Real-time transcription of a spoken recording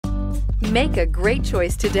Make a great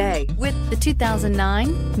choice today with the 2009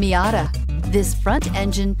 Miata. This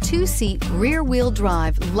front-engine, two-seat, rear-wheel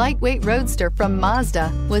drive, lightweight roadster from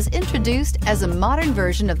Mazda was introduced as a modern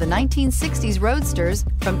version of the 1960s roadsters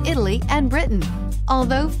from Italy and Britain.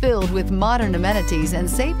 Although filled with modern amenities and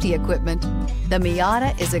safety equipment, the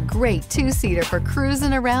Miata is a great two-seater for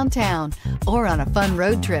cruising around town or on a fun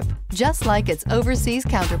road trip, just like its overseas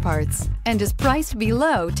counterparts, and is priced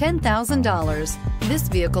below $10,000. This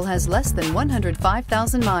vehicle has less than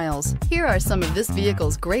 105,000 miles. Here are some of this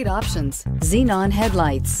vehicle's great options: Xenon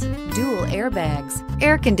headlights, dual airbags,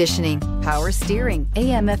 air conditioning, power steering,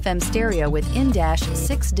 AM/FM stereo with in-dash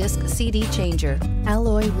 6-disc CD changer,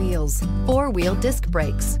 alloy wheels, 4-wheel disc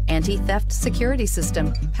brakes, anti-theft security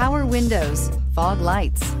system, power windows, fog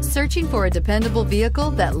lights. Searching for a dependable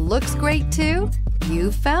vehicle that looks great too?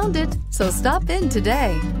 You found it, so stop in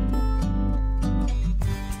today.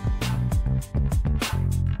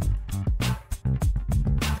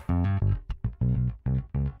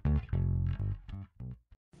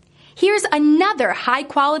 Here's another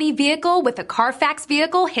high-quality vehicle with a CARFAX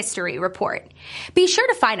Vehicle History Report. Be sure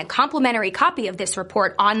to find a complimentary copy of this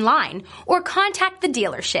report online or contact the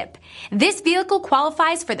dealership. This vehicle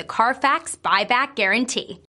qualifies for the CARFAX Buyback Guarantee.